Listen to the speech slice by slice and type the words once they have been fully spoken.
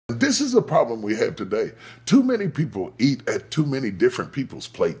This is a problem we have today. Too many people eat at too many different people's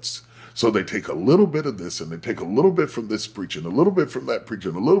plates. So they take a little bit of this and they take a little bit from this preacher and a little bit from that preacher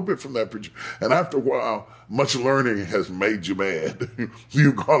and a little bit from that preacher. And after a while, much learning has made you mad.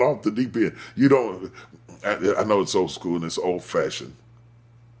 You've gone off the deep end. You don't, I know it's old school and it's old fashioned,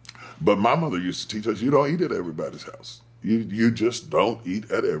 but my mother used to teach us, you don't eat at everybody's house. You just don't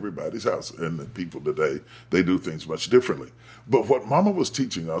eat at everybody's house. And the people today, they do things much differently. But what Mama was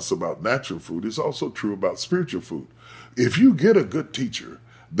teaching us about natural food is also true about spiritual food. If you get a good teacher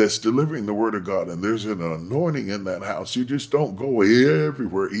that's delivering the word of God and there's an anointing in that house, you just don't go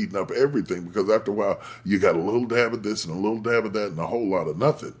everywhere eating up everything, because after a while, you got a little dab of this and a little dab of that and a whole lot of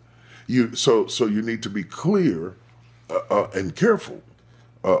nothing. So you need to be clear and careful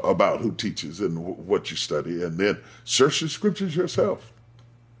about who teaches and what you study, and then search the scriptures yourself.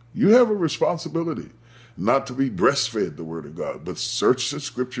 You have a responsibility not to be breastfed the word of God, but search the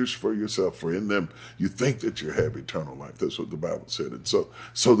scriptures for yourself, for in them you think that you have eternal life. That's what the Bible said. And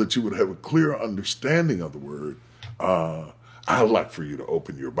so that you would have a clear understanding of the word, I'd like for you to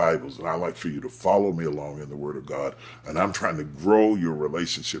open your Bibles, and I'd like for you to follow me along in the Word of God. And I'm trying to grow your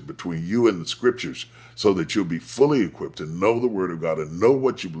relationship between you and the Scriptures so that you'll be fully equipped and know the Word of God and know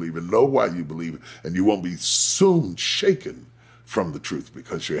what you believe and know why you believe it. And you won't be soon shaken from the truth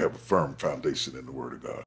because you have a firm foundation in the Word of God.